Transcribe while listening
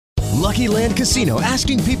Lucky Land Casino,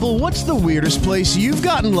 asking people, what's the weirdest place you've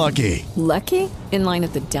gotten lucky? Lucky? In line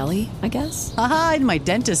at the deli, I guess? Aha, in my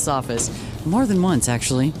dentist's office. More than once,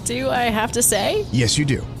 actually. Do I have to say? Yes, you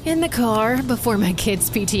do. In the car before my kids'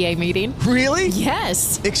 PTA meeting. Really?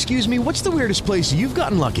 Yes. Excuse me, what's the weirdest place you've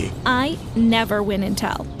gotten lucky? I never win and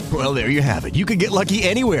tell. Well, there you have it. You can get lucky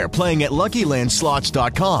anywhere, playing at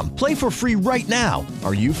LuckyLandSlots.com. Play for free right now.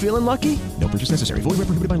 Are you feeling lucky? No purchase necessary. Void where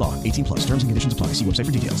prohibited by law. 18 plus. Terms and conditions apply. See website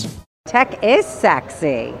for details. Tech is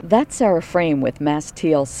sexy. That's Sarah Frame with Mass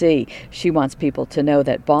TLC. She wants people to know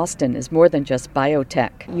that Boston is more than just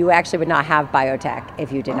biotech. You actually would not have biotech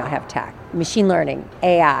if you did not have tech. Machine learning,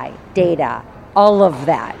 AI, data, all of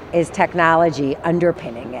that is technology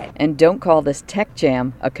underpinning it. And don't call this Tech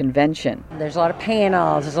Jam a convention. There's a lot of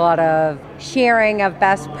panels, there's a lot of sharing of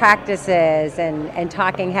best practices and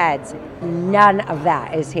talking heads. None of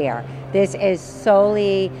that is here. This is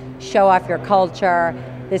solely show off your culture.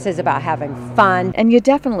 This is about having fun. And you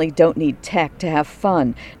definitely don't need tech to have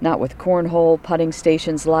fun. Not with cornhole, putting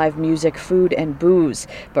stations, live music, food, and booze.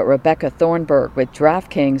 But Rebecca Thornburg with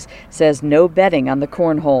DraftKings says no betting on the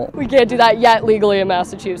cornhole. We can't do that yet legally in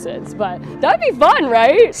Massachusetts, but that'd be fun,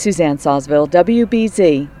 right? Suzanne Sawsville,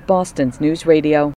 WBZ, Boston's News Radio.